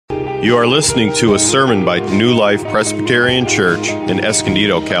You are listening to a sermon by New Life Presbyterian Church in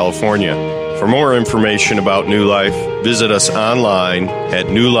Escondido, California. For more information about New Life, visit us online at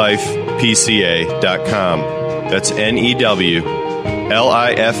newlifepca.com. That's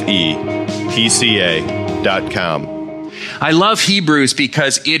NEWLIFEPCA.com. I love Hebrews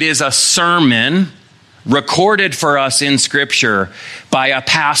because it is a sermon recorded for us in Scripture by a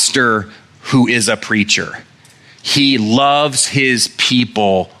pastor who is a preacher. He loves his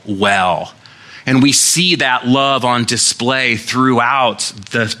people well. And we see that love on display throughout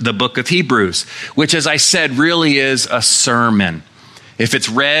the book of Hebrews, which, as I said, really is a sermon. If it's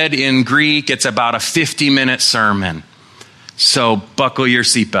read in Greek, it's about a 50-minute sermon. So buckle your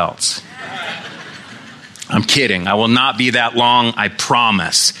seatbelts. I'm kidding. I will not be that long, I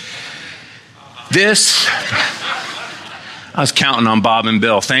promise. I was counting on Bob and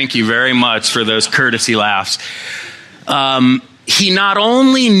Bill. Thank you very much for those courtesy laughs. He not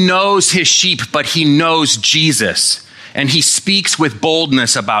only knows his sheep, but he knows Jesus. And he speaks with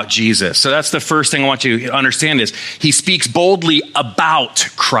boldness about Jesus. So that's the first thing I want you to understand is he speaks boldly about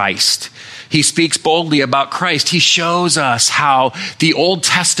Christ. He speaks boldly about Christ. He shows us how the Old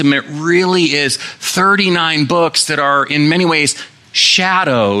Testament really is 39 books that are in many ways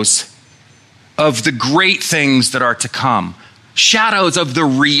shadows of the great things that are to come. Shadows of the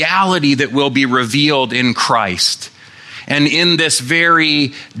reality that will be revealed in Christ. And in this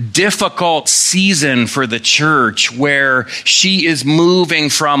very difficult season for the church where she is moving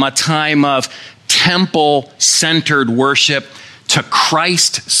from a time of temple-centered worship to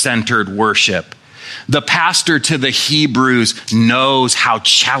Christ-centered worship, the pastor to the Hebrews knows how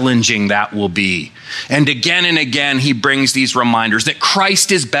challenging that will be. And again, he brings these reminders that Christ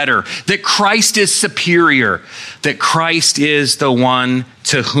is better, that Christ is superior, that Christ is the one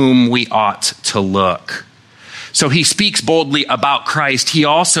to whom we ought to look. So he speaks boldly about Christ. He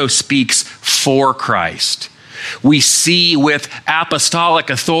also speaks for Christ. We see with apostolic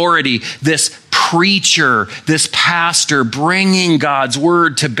authority this preacher, this pastor bringing God's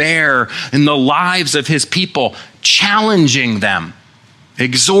word to bear in the lives of his people, challenging them,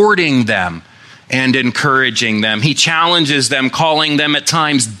 exhorting them, and encouraging them. He challenges them, calling them at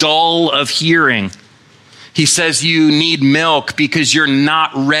times dull of hearing. He says you need milk because you're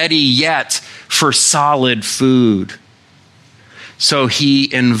not ready yet for solid food. So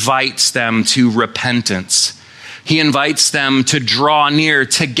he invites them to repentance. He invites them to draw near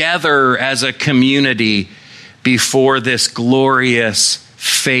together as a community before this glorious,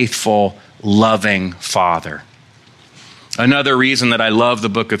 faithful, loving Father. Another reason that I love the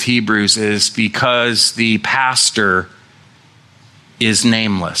book of Hebrews is because the pastor is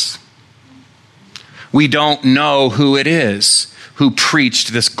nameless. We don't know who it is who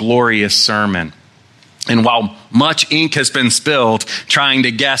preached this glorious sermon. And while much ink has been spilled trying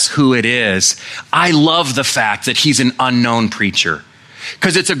to guess who it is, I love the fact that he's an unknown preacher,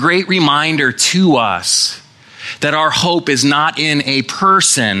 because it's a great reminder to us that our hope is not in a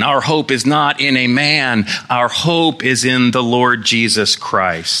person, our hope is not in a man, our hope is in the Lord Jesus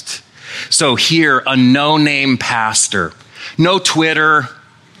Christ. So here, a no-name pastor, no Twitter,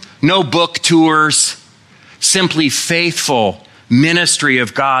 no book tours, simply faithful ministry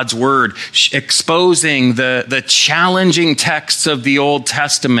of God's word, exposing the challenging texts of the Old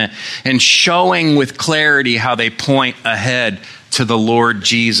Testament and showing with clarity how they point ahead to the Lord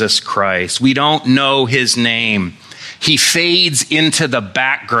Jesus Christ. We don't know his name. He fades into the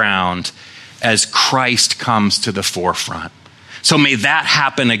background as Christ comes to the forefront. So may that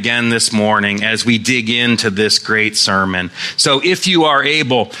happen again this morning as we dig into this great sermon. So if you are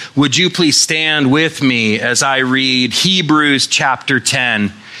able, would you please stand with me as I read Hebrews chapter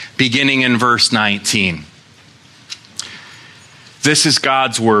 10, beginning in verse 19. This is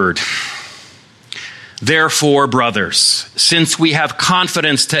God's word. Therefore, brothers, since we have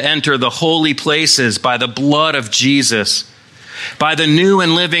confidence to enter the holy places by the blood of Jesus, by the new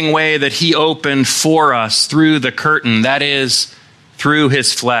and living way that he opened for us through the curtain, that is, through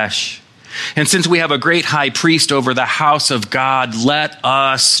his flesh. And since we have a great high priest over the house of God, let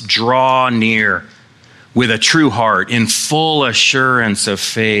us draw near with a true heart in full assurance of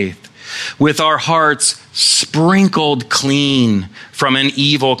faith, with our hearts sprinkled clean from an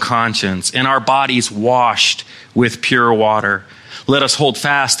evil conscience and our bodies washed with pure water. Let us hold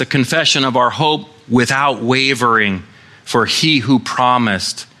fast the confession of our hope without wavering, for he who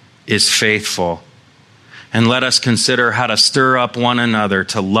promised is faithful. And let us consider how to stir up one another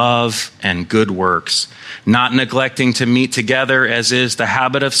to love and good works, not neglecting to meet together as is the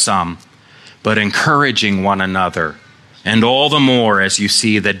habit of some, but encouraging one another, and all the more as you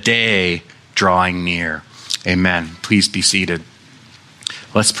see the day drawing near. Amen. Please be seated.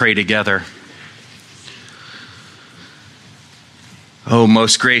 Let's pray together. Oh,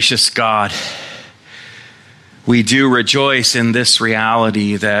 most gracious God, we do rejoice in this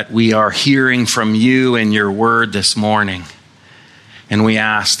reality that we are hearing from you in your word this morning. And we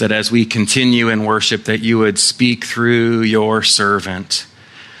ask that as we continue in worship, that you would speak through your servant,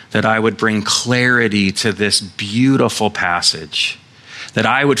 that I would bring clarity to this beautiful passage, that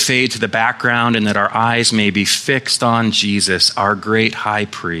I would fade to the background and that our eyes may be fixed on Jesus, our great high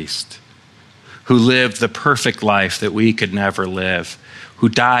priest, who lived the perfect life that we could never live, who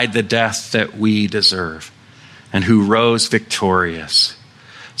died the death that we deserve, and who rose victorious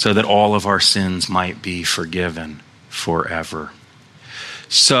so that all of our sins might be forgiven forever.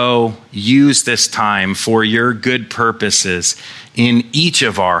 So use this time for your good purposes in each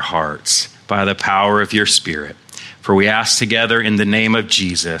of our hearts by the power of your Spirit. For we ask together in the name of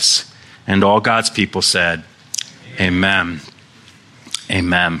Jesus, and all God's people said, Amen.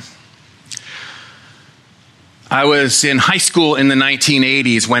 Amen. I was in high school in the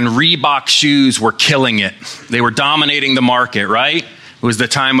 1980s when Reebok shoes were killing it. They were dominating the market, right? It was the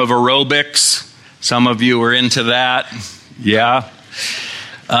time of aerobics. Some of you were into that. Yeah.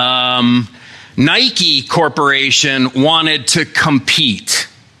 Nike Corporation wanted to compete.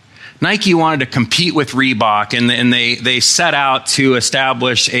 Nike wanted to compete with Reebok, and they set out to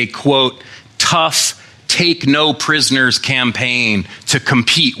establish a, quote, tough, take no prisoners campaign to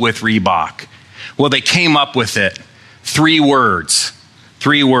compete with Reebok. Well, they came up with it. 3 words.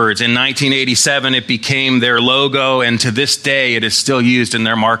 3 words. In 1987, it became their logo, and to this day, it is still used in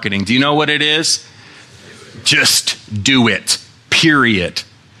their marketing. Do you know what it is? Just do it. Period.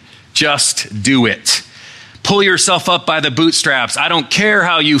 Just do it. Pull yourself up by the bootstraps. I don't care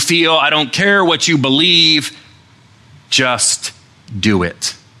how you feel. I don't care what you believe. Just do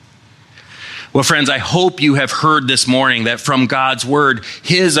it. Well, friends, I hope you have heard this morning that from God's word,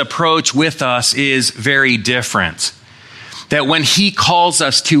 his approach with us is very different. That when he calls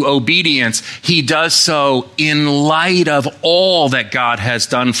us to obedience, he does so in light of all that God has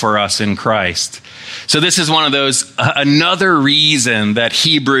done for us in Christ. So this is one of those, another reason that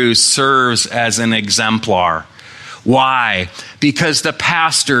Hebrews serves as an exemplar. Why? Because the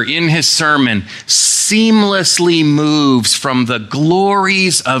pastor in his sermon seamlessly moves from the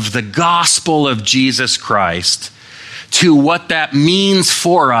glories of the gospel of Jesus Christ to what that means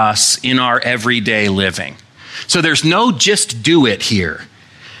for us in our everyday living. So there's no just do it here.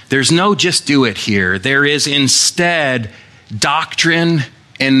 There's no just do it here. There is instead doctrine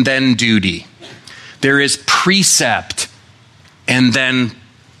and then duty. There is precept and then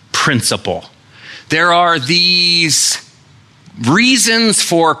principle. There are these reasons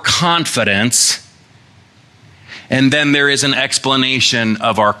for confidence, and then there is an explanation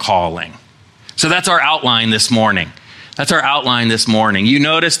of our calling. So that's our outline this morning. That's our outline this morning. You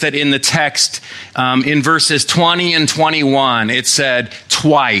notice that in the text, in verses 20 and 21, it said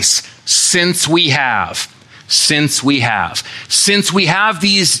twice, since we have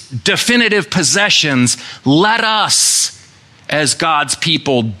these definitive possessions, let us, as God's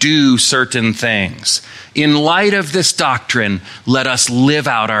people, do certain things. In light of this doctrine, let us live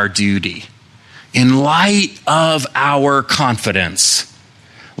out our duty. In light of our confidence,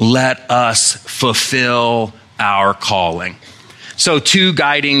 let us fulfill our calling. So 2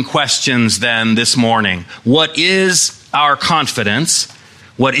 guiding questions then this morning. What is our confidence?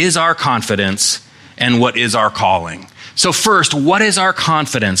 What is our confidence? And what is our calling? So first, what is our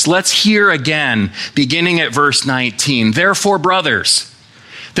confidence? Let's hear again, beginning at verse 19. Therefore, brothers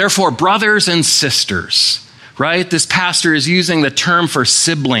and sisters, right? This pastor is using the term for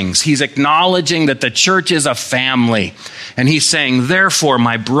siblings. He's acknowledging that the church is a family. And he's saying, therefore,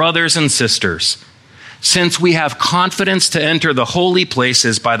 my brothers and sisters, since we have confidence to enter the holy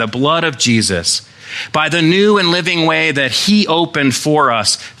places by the blood of Jesus, by the new and living way that he opened for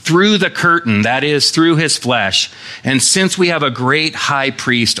us through the curtain, that is, through his flesh, and since we have a great high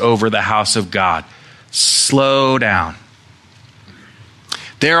priest over the house of God. Slow down.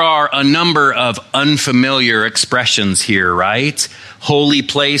 There are a number of unfamiliar expressions here, right? Holy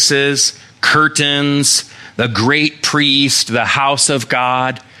places, curtains, the great priest, the house of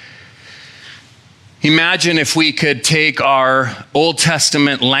God. Imagine if we could take our Old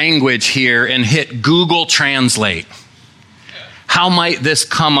Testament language here and hit Google Translate. How might this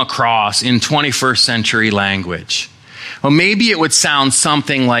come across in 21st century language? Well, maybe it would sound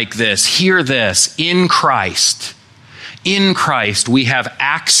something like this. Hear this. In Christ, we have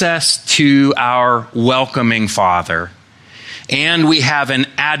access to our welcoming Father, and we have an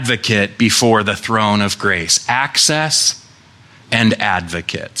advocate before the throne of grace. Access and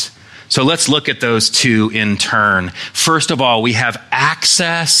advocate. So let's look at those two in turn. First of all, we have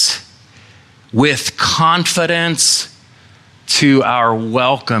access with confidence to our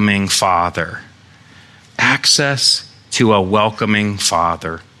welcoming Father. Access to a welcoming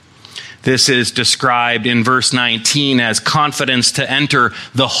Father. This is described in verse 19 as confidence to enter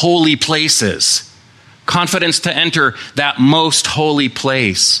the holy places. Confidence to enter that most holy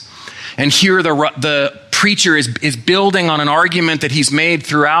place. And here the preacher is building on an argument that he's made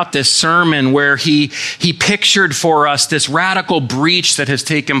throughout this sermon, where he pictured for us this radical breach that has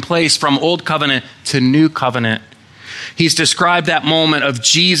taken place from Old Covenant to New Covenant. He's described that moment of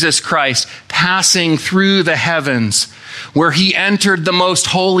Jesus Christ passing through the heavens, where he entered the most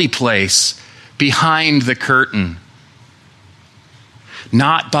holy place behind the curtain.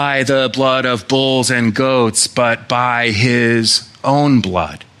 Not by the blood of bulls and goats, but by his own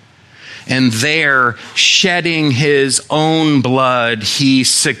blood. And there, shedding his own blood, he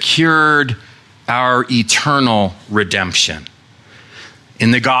secured our eternal redemption.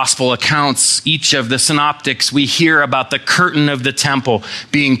 In the gospel accounts, each of the synoptics, we hear about the curtain of the temple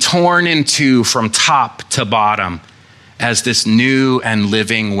being torn in two from top to bottom as this new and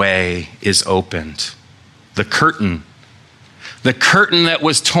living way is opened. The curtain that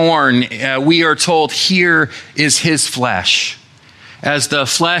was torn, we are told here is his flesh. As the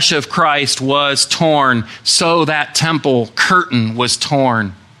flesh of Christ was torn, so that temple curtain was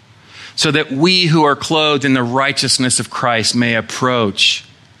torn, so that we who are clothed in the righteousness of Christ may approach,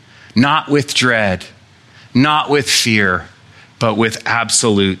 not with dread, not with fear, but with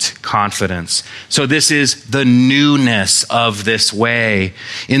absolute confidence. So this is the newness of this way.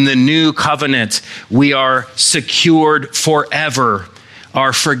 In the new covenant, we are secured forever.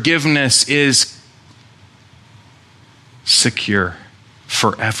 Our forgiveness is secure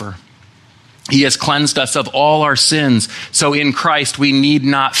forever. He has cleansed us of all our sins. So in Christ, we need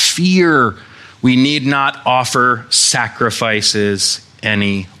not fear. We need not offer sacrifices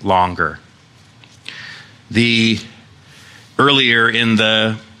any longer. Earlier in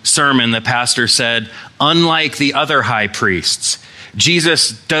the sermon, the pastor said, unlike the other high priests,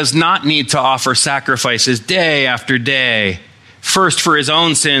 Jesus does not need to offer sacrifices day after day, first for his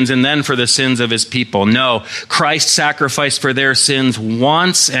own sins and then for the sins of his people. No, Christ sacrificed for their sins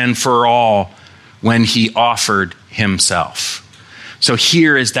once and for all when he offered himself. So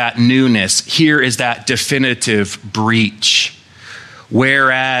here is that newness. Here is that definitive breach.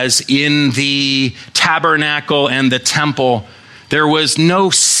 Whereas in the tabernacle and the temple, there was no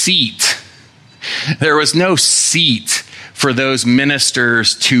seat. There was no seat for those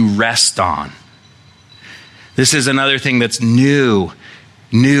ministers to rest on. This is another thing that's new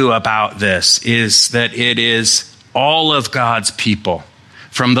about this, is that it is all of God's people,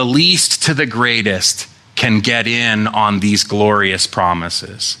 from the least to the greatest, can get in on these glorious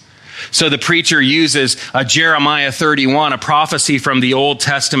promises. So the preacher uses a Jeremiah 31, a prophecy from the Old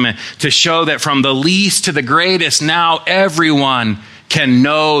Testament, to show that from the least to the greatest, now everyone can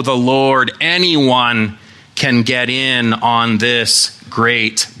know the Lord. Anyone can get in on this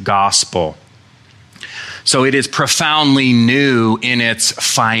great gospel. So it is profoundly new in its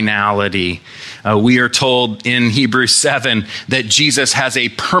finality. We are told in Hebrews 7 that Jesus has a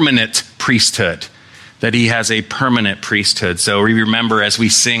permanent priesthood. That he has a permanent priesthood. So we remember, as we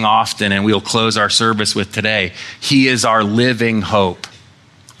sing often, and we'll close our service with today, he is our living hope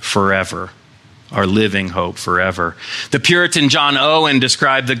forever. Our living hope forever. The Puritan John Owen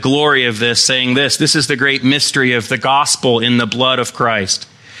described the glory of this, saying this is the great mystery of the gospel in the blood of Christ,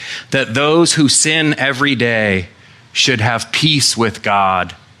 that those who sin every day should have peace with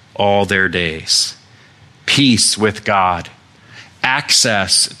God all their days. Peace with God.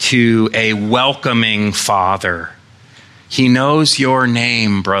 Access to a welcoming Father. He knows your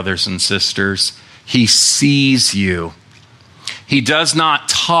name, brothers and sisters. He sees you. He does not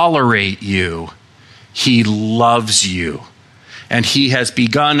tolerate you. He loves you. And he has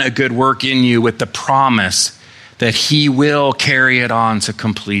begun a good work in you with the promise that he will carry it on to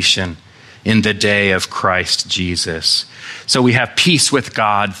completion in the day of Christ Jesus. So we have peace with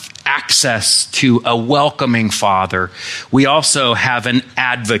God, access to a welcoming Father. We also have an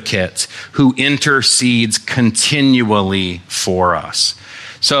advocate who intercedes continually for us.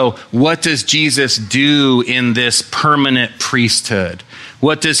 So what does Jesus do in this permanent priesthood?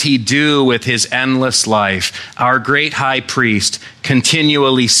 What does he do with his endless life? Our great high priest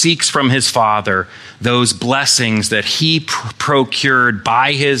continually seeks from his Father those blessings that he procured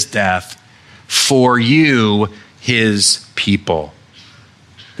by his death for you, his people.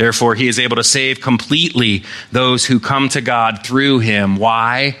 Therefore, he is able to save completely those who come to God through him.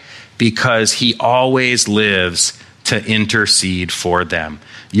 Why? Because he always lives to intercede for them.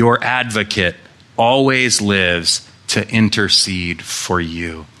 your advocate, always lives to intercede for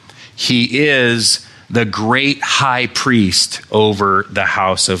you. He is the great high priest over the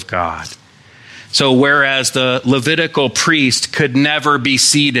house of God. So whereas the Levitical priest could never be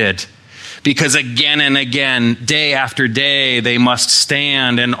seated, because again and again, day after day, they must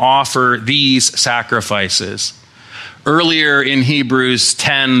stand and offer these sacrifices. Earlier in Hebrews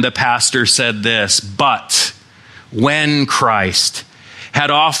 10, the pastor said this, "But when Christ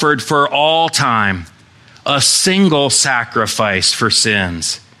had offered for all time a single sacrifice for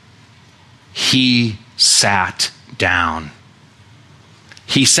sins, he sat down."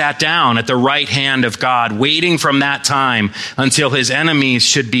 He sat down at the right hand of God, waiting from that time until his enemies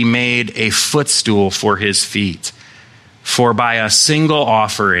should be made a footstool for his feet. For by a single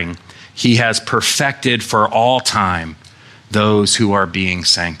offering, he has perfected for all time those who are being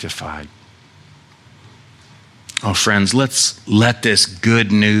sanctified. Oh, friends, let's let this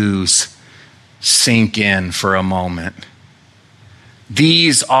good news sink in for a moment.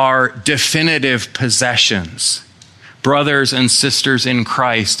 These are definitive possessions. Brothers and sisters in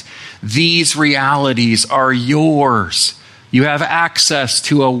Christ, these realities are yours. You have access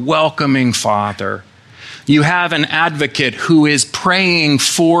to a welcoming Father. You have an advocate who is praying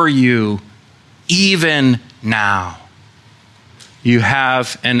for you even now. You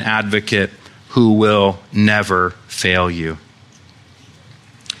have an advocate who will never fail you.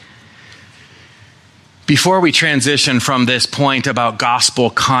 Before we transition from this point about gospel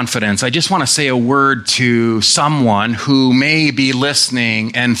confidence, I just want to say a word to someone who may be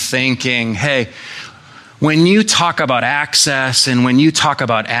listening and thinking, hey, when you talk about access and when you talk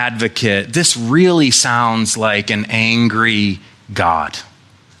about advocate, this really sounds like an angry God.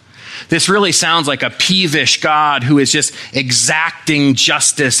 This really sounds like a peevish God who is just exacting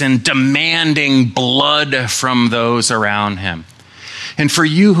justice and demanding blood from those around him. And for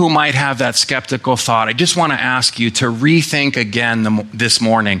you who might have that skeptical thought, I just want to ask you to rethink again this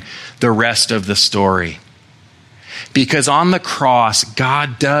morning the rest of the story. Because on the cross,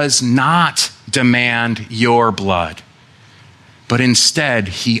 God does not demand your blood, but instead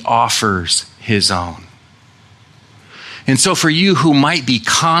he offers his own. And so for you who might be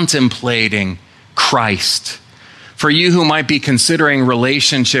contemplating Christ, for you who might be considering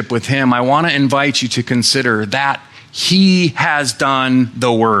relationship with him, I want to invite you to consider that he has done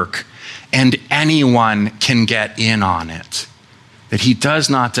the work and anyone can get in on it. That he does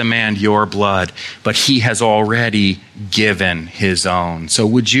not demand your blood, but he has already given his own. So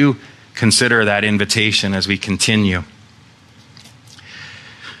would you consider that invitation as we continue?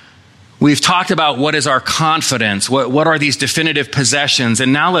 We've talked about what is our confidence, what are these definitive possessions,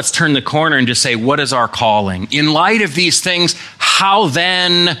 and now let's turn the corner and just say, what is our calling? In light of these things, how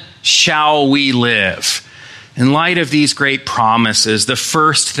then shall we live? In light of these great promises, the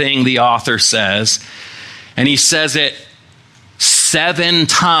first thing the author says, and he says it 7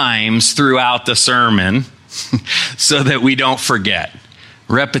 times throughout the sermon so that we don't forget.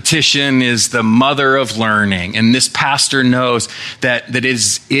 Repetition is the mother of learning, and this pastor knows that it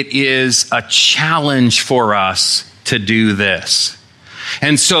is a challenge for us to do this.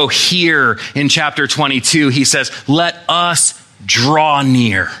 And so here in chapter 22, he says, let us draw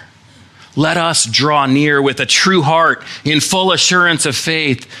near. Let us draw near with a true heart in full assurance of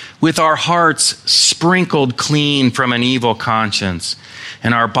faith, with our hearts sprinkled clean from an evil conscience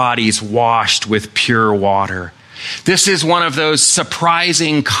and our bodies washed with pure water. This is one of those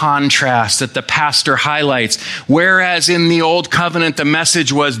surprising contrasts that the pastor highlights. Whereas in the old covenant, the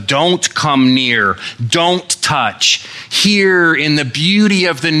message was don't come near, don't touch. Here in the beauty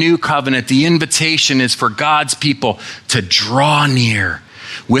of the new covenant, the invitation is for God's people to draw near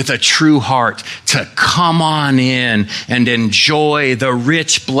with a true heart, to come on in and enjoy the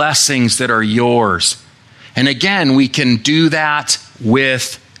rich blessings that are yours. And again, we can do that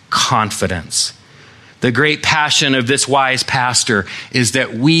with confidence. The great passion of this wise pastor is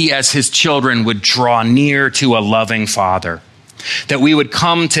that we as his children would draw near to a loving Father, that we would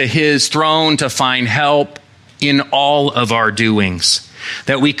come to his throne to find help in all of our doings,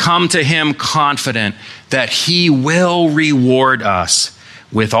 that we come to him confident that he will reward us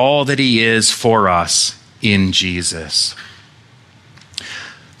with all that he is for us in Jesus.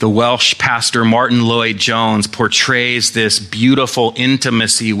 The Welsh pastor Martin Lloyd-Jones portrays this beautiful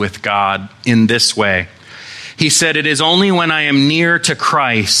intimacy with God in this way. He said, "It is only when I am near to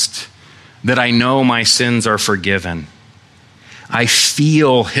Christ that I know my sins are forgiven. I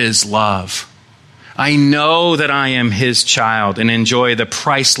feel his love. I know that I am his child and enjoy the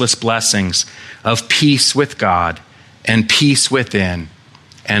priceless blessings of peace with God and peace within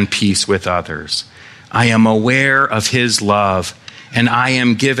and peace with others. I am aware of his love and I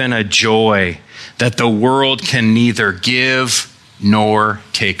am given a joy that the world can neither give nor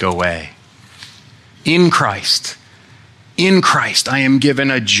take away. In Christ, I am given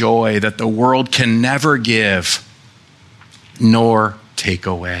a joy that the world can never give nor take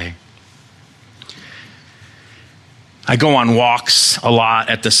away. I go on walks a lot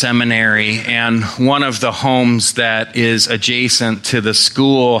at the seminary, and one of the homes that is adjacent to the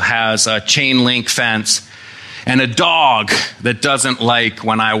school has a chain link fence and a dog that doesn't like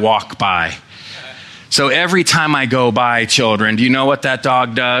when I walk by. So every time I go by, children, do you know what that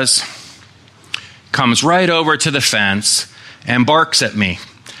dog does? Comes right over to the fence and barks at me.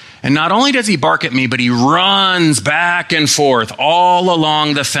 And not only does he bark at me, but he runs back and forth all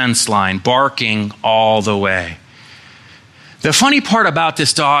along the fence line, barking all the way. The funny part about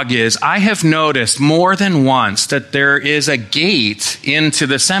this dog is I have noticed more than once that there is a gate into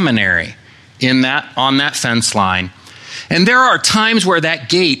the seminary on that fence line. And there are times where that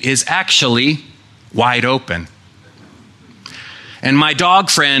gate is actually wide open. And my dog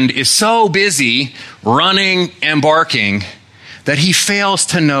friend is so busy running and barking that he fails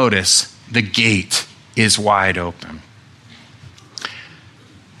to notice the gate is wide open.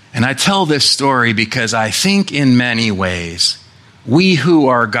 And I tell this story because I think in many ways, we who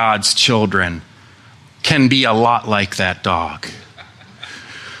are God's children can be a lot like that dog.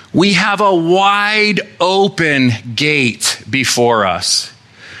 We have a wide open gate before us.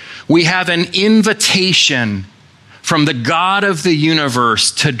 We have an invitation from the God of the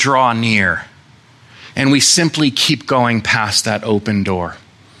universe to draw near. And we simply keep going past that open door.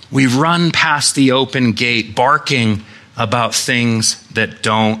 We run past the open gate, barking about things that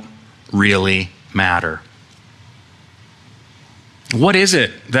don't really matter. What is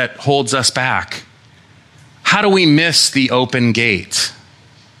it that holds us back? How do we miss the open gate?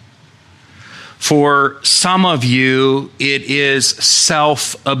 For some of you, it is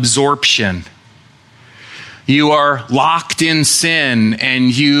self-absorption. You are locked in sin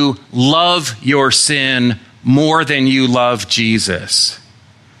and you love your sin more than you love Jesus.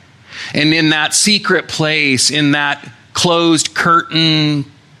 And in that secret place, in that closed curtain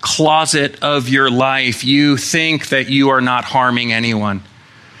closet of your life, you think that you are not harming anyone.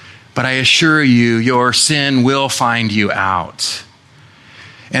 But I assure you, your sin will find you out.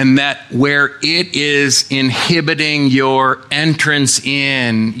 And that where it is inhibiting your entrance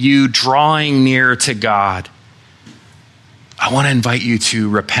in, you drawing near to God, I want to invite you to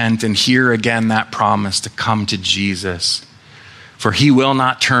repent and hear again that promise to come to Jesus. For he will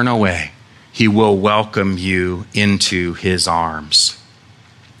not turn away. He will welcome you into his arms.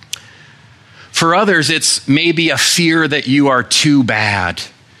 For others, it's maybe a fear that you are too bad.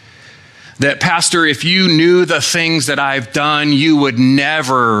 That, Pastor, if you knew the things that I've done, you would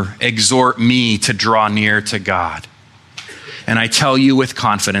never exhort me to draw near to God. And I tell you with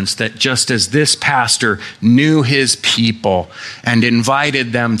confidence that just as this pastor knew his people and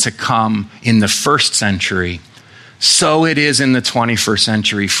invited them to come in the first century, so it is in the 21st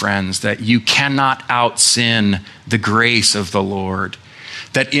century, friends, that you cannot out-sin the grace of the Lord.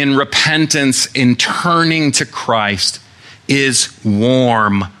 That in repentance, in turning to Christ, is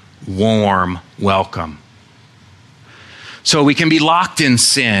warm welcome. So we can be locked in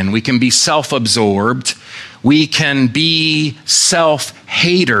sin. We can be self-absorbed. We can be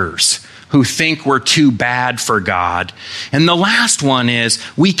self-haters who think we're too bad for God. And the last one is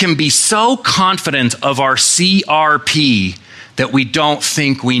we can be so confident of our CRP that we don't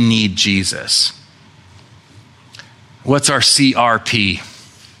think we need Jesus. What's our CRP?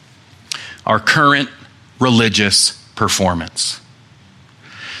 Our current religious performance.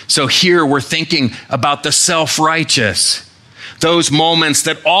 So here we're thinking about the self-righteous, those moments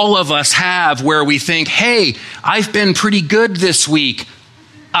that all of us have where we think, hey, I've been pretty good this week.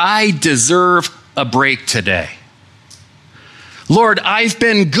 I deserve a break today. Lord, I've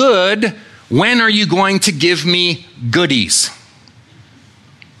been good. When are you going to give me goodies?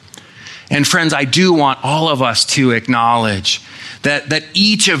 And friends, I do want all of us to acknowledge that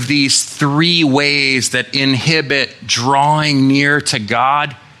each of these three ways that inhibit drawing near to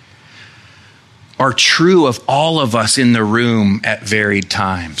God are true of all of us in the room at varied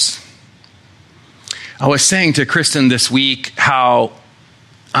times. I was saying to Kristen this week how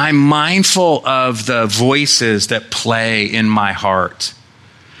I'm mindful of the voices that play in my heart.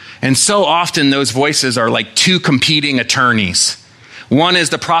 And so often those voices are like two competing attorneys. One is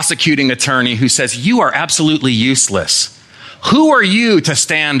the prosecuting attorney who says, you are absolutely useless. Who are you to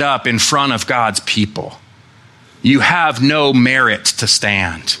stand up in front of God's people? You have no merit to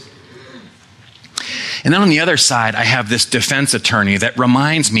stand. And then on the other side, I have this defense attorney that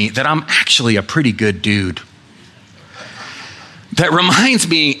reminds me that I'm actually a pretty good dude. that reminds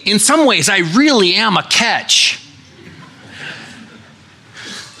me, in some ways, I really am a catch.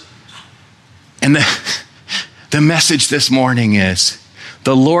 And the message this morning is,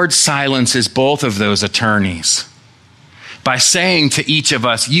 the Lord silences both of those attorneys by saying to each of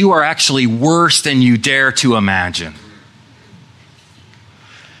us, you are actually worse than you dare to imagine.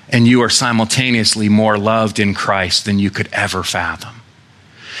 And you are simultaneously more loved in Christ than you could ever fathom.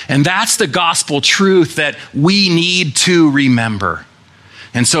 And that's the gospel truth that we need to remember.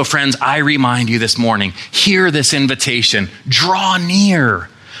 And so, friends, I remind you this morning, hear this invitation. Draw near.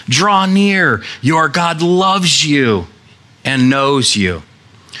 Draw near. Your God loves you and knows you.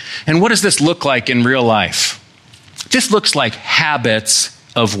 And what does this look like in real life? This looks like habits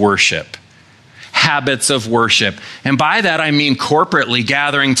of worship. Habits of worship. And by that, I mean corporately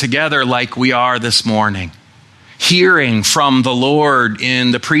gathering together like we are this morning. Hearing from the Lord in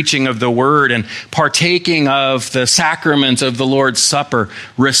the preaching of the word and partaking of the sacraments of the Lord's Supper,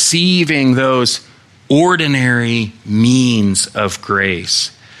 receiving those ordinary means of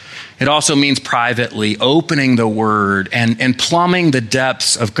grace. It also means privately opening the word and plumbing the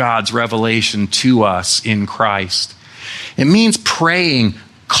depths of God's revelation to us in Christ. It means praying,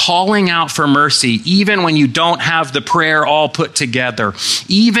 calling out for mercy, even when you don't have the prayer all put together,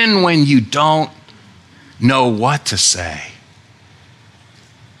 even when you don't know what to say.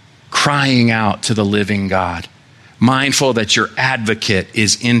 Crying out to the living God, mindful that your advocate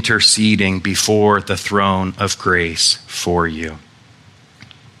is interceding before the throne of grace for you.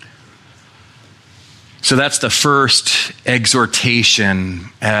 So that's the first exhortation.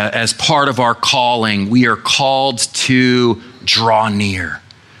 As part of our calling, we are called to draw near.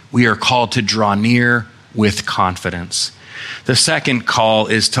 We are called to draw near with confidence. The second call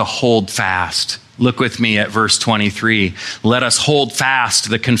is to hold fast. Look with me at verse 23. Let us hold fast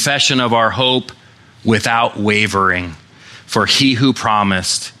the confession of our hope without wavering, for he who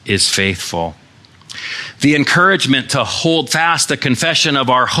promised is faithful. The encouragement to hold fast the confession of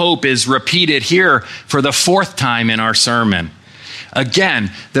our hope is repeated here for the fourth time in our sermon.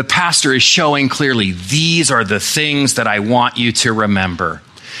 Again, the pastor is showing clearly, these are the things that I want you to remember.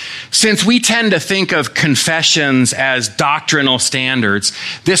 Since we tend to think of confessions as doctrinal standards,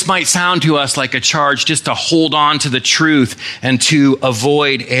 this might sound to us like a charge just to hold on to the truth and to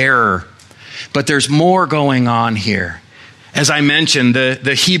avoid error. But there's more going on here. As I mentioned,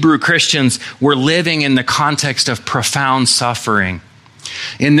 the Hebrew Christians were living in the context of profound suffering.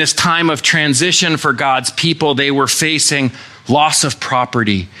 In this time of transition for God's people, they were facing loss of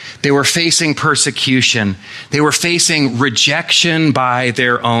property. They were facing persecution. They were facing rejection by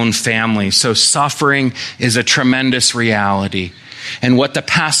their own family. So suffering is a tremendous reality. And what the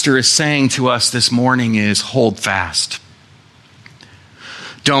pastor is saying to us this morning is hold fast.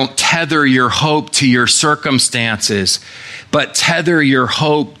 Don't tether your hope to your circumstances, but tether your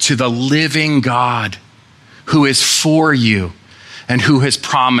hope to the living God who is for you and who has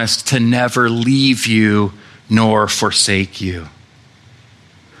promised to never leave you nor forsake you.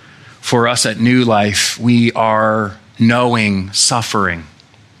 For us at New Life, we are knowing suffering.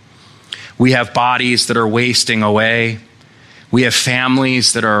 We have bodies that are wasting away. We have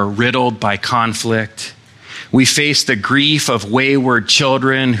families that are riddled by conflict. We face the grief of wayward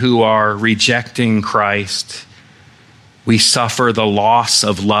children who are rejecting Christ. We suffer the loss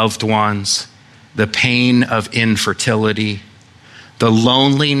of loved ones, the pain of infertility, the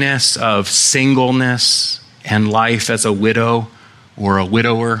loneliness of singleness and life as a widow or a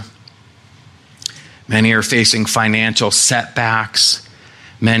widower. Many are facing financial setbacks.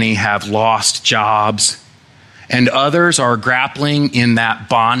 Many have lost jobs. And others are grappling in that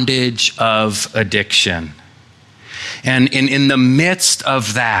bondage of addiction. And in the midst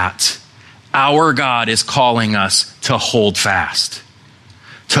of that, our God is calling us to hold fast,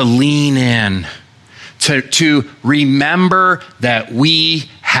 to lean in, to remember that we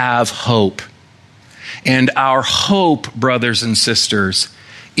have hope. And our hope, brothers and sisters,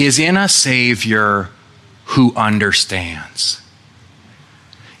 is in a Savior who understands.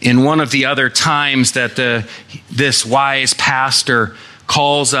 In one of the other times that this wise pastor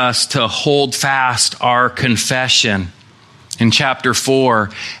calls us to hold fast our confession, in chapter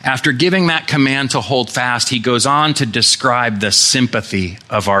 4, after giving that command to hold fast, he goes on to describe the sympathy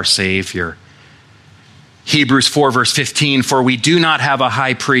of our Savior. Hebrews 4 verse 15, for we do not have a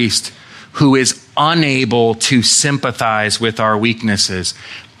high priest who is unable to sympathize with our weaknesses,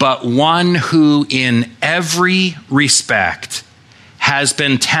 but one who in every respect has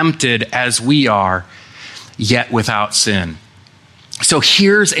been tempted as we are, yet without sin. So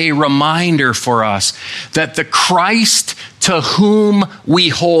here's a reminder for us that the Christ to whom we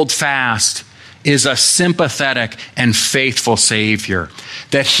hold fast is a sympathetic and faithful Savior,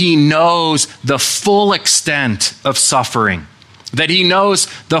 that he knows the full extent of suffering, that he knows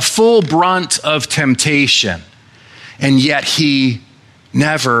the full brunt of temptation, and yet he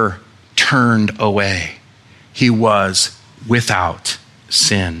never turned away. He was without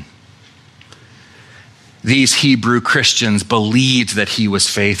sin. These Hebrew Christians believed that he was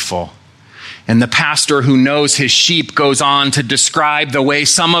faithful. And the pastor who knows his sheep goes on to describe the way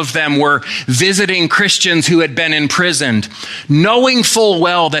some of them were visiting Christians who had been imprisoned, knowing full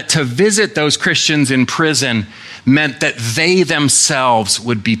well that to visit those Christians in prison meant that they themselves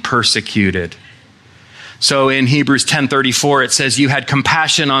would be persecuted. So in Hebrews 10:34, it says, "You had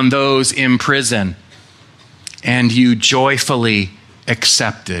compassion on those in prison, and you joyfully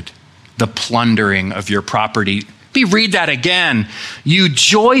accepted the plundering of your property." Let me read that again. You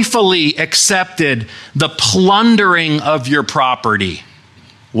joyfully accepted the plundering of your property.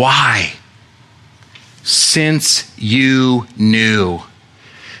 Why? Since you knew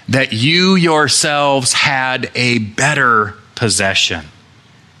that you yourselves had a better possession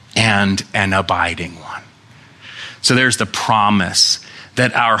and an abiding one. So there's the promise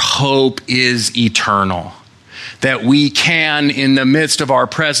that our hope is eternal, that we can, in the midst of our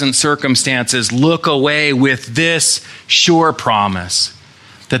present circumstances, look away with this sure promise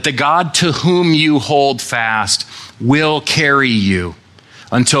that the God to whom you hold fast will carry you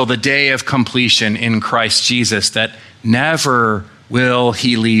until the day of completion in Christ Jesus, that never will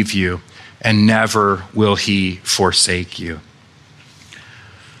he leave you and never will he forsake you.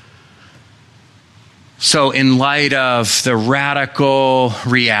 So in light of the radical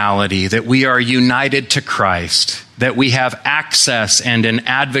reality that we are united to Christ, that we have access and an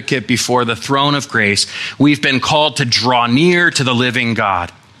advocate before the throne of grace, we've been called to draw near to the living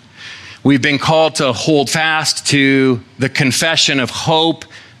God. We've been called to hold fast to the confession of hope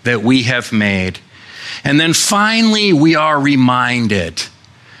that we have made. And then finally, we are reminded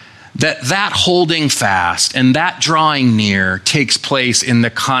that that holding fast and that drawing near takes place in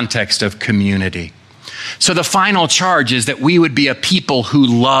the context of community. So the final charge is that we would be a people who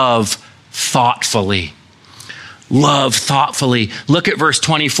love thoughtfully. Love thoughtfully. Look at verse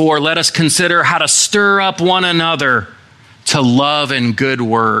 24. Let us consider how to stir up one another to love and good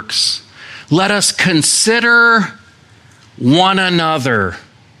works. Let us consider one another.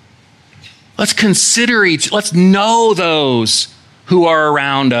 Let's know those who are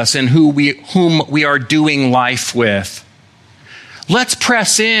around us and whom we are doing life with. Let's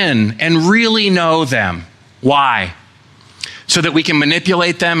press in and really know them. Why? So that we can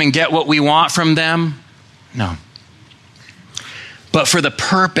manipulate them and get what we want from them? No. But for the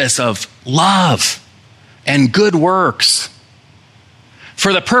purpose of love and good works.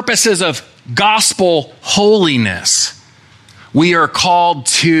 For the purposes of gospel holiness, we are called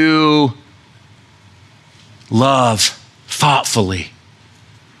to love thoughtfully,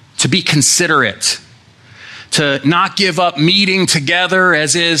 to be considerate, to not give up meeting together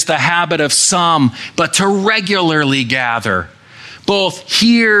as is the habit of some, but to regularly gather, both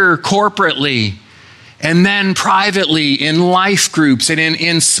here corporately and then privately in life groups and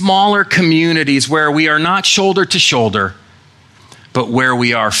in smaller communities where we are not shoulder to shoulder, but where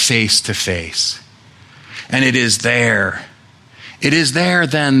we are face to face. And it is there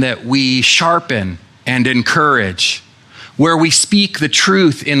then that we sharpen and encourage, where we speak the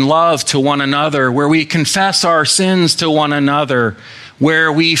truth in love to one another, where we confess our sins to one another,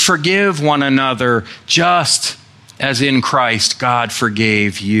 where we forgive one another, just as in Christ God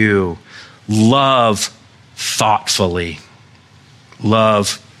forgave you. Love thoughtfully. Love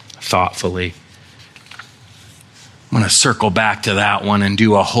thoughtfully. I'm going to circle back to that one and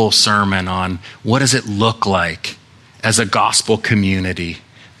do a whole sermon on what does it look like as a gospel community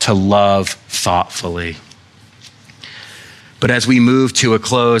to love thoughtfully. But as we move to a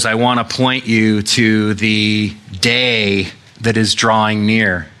close, I want to point you to the day that is drawing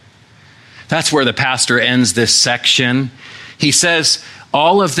near. That's where the pastor ends this section. He says,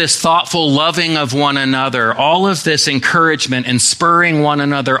 all of this thoughtful loving of one another, all of this encouragement and spurring one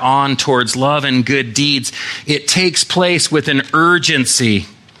another on towards love and good deeds, it takes place with an urgency.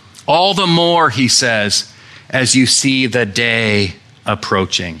 All the more, he says, as you see the day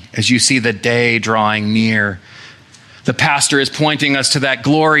approaching, as you see the day drawing near. The pastor is pointing us to that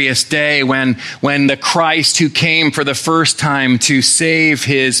glorious day when the Christ who came for the first time to save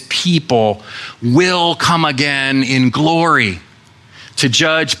his people will come again in glory, to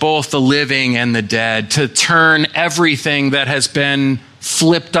judge both the living and the dead, to turn everything that has been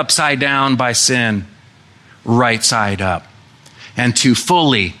flipped upside down by sin right side up, and to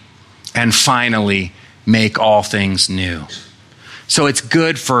fully and finally make all things new. So it's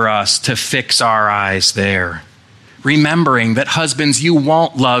good for us to fix our eyes there, remembering that husbands, you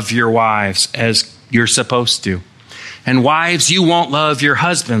won't love your wives as you're supposed to. And wives, you won't love your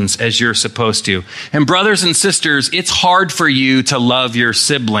husbands as you're supposed to. And brothers and sisters, it's hard for you to love your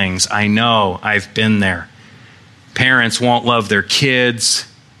siblings. I know, I've been there. Parents won't love their kids.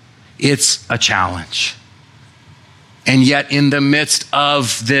 It's a challenge. And yet in the midst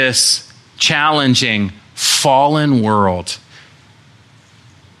of this challenging, fallen world,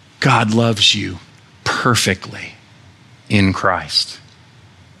 God loves you perfectly in Christ.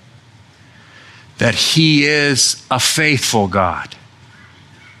 That he is a faithful God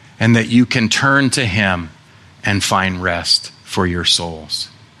and that you can turn to him and find rest for your souls.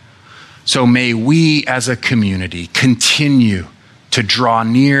 So may we as a community continue to draw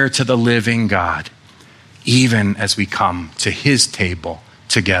near to the living God, even as we come to his table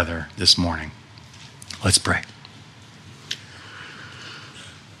together this morning. Let's pray.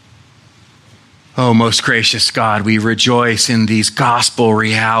 Oh, most gracious God, we rejoice in these gospel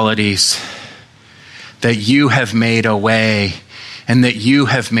realities that you have made a way and that you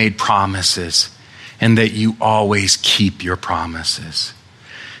have made promises and that you always keep your promises.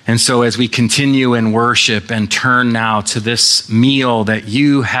 And so as we continue in worship and turn now to this meal that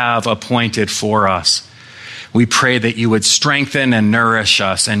you have appointed for us, we pray that you would strengthen and nourish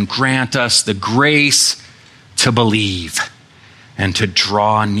us and grant us the grace to believe and to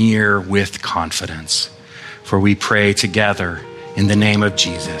draw near with confidence. For we pray together in the name of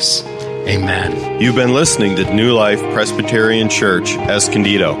Jesus. Amen. You've been listening to New Life Presbyterian Church,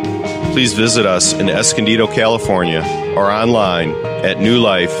 Escondido. Please visit us in Escondido, California, or online at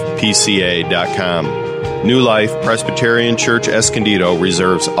newlifepca.com. New Life Presbyterian Church Escondido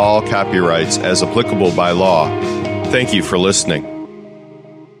reserves all copyrights as applicable by law. Thank you for listening.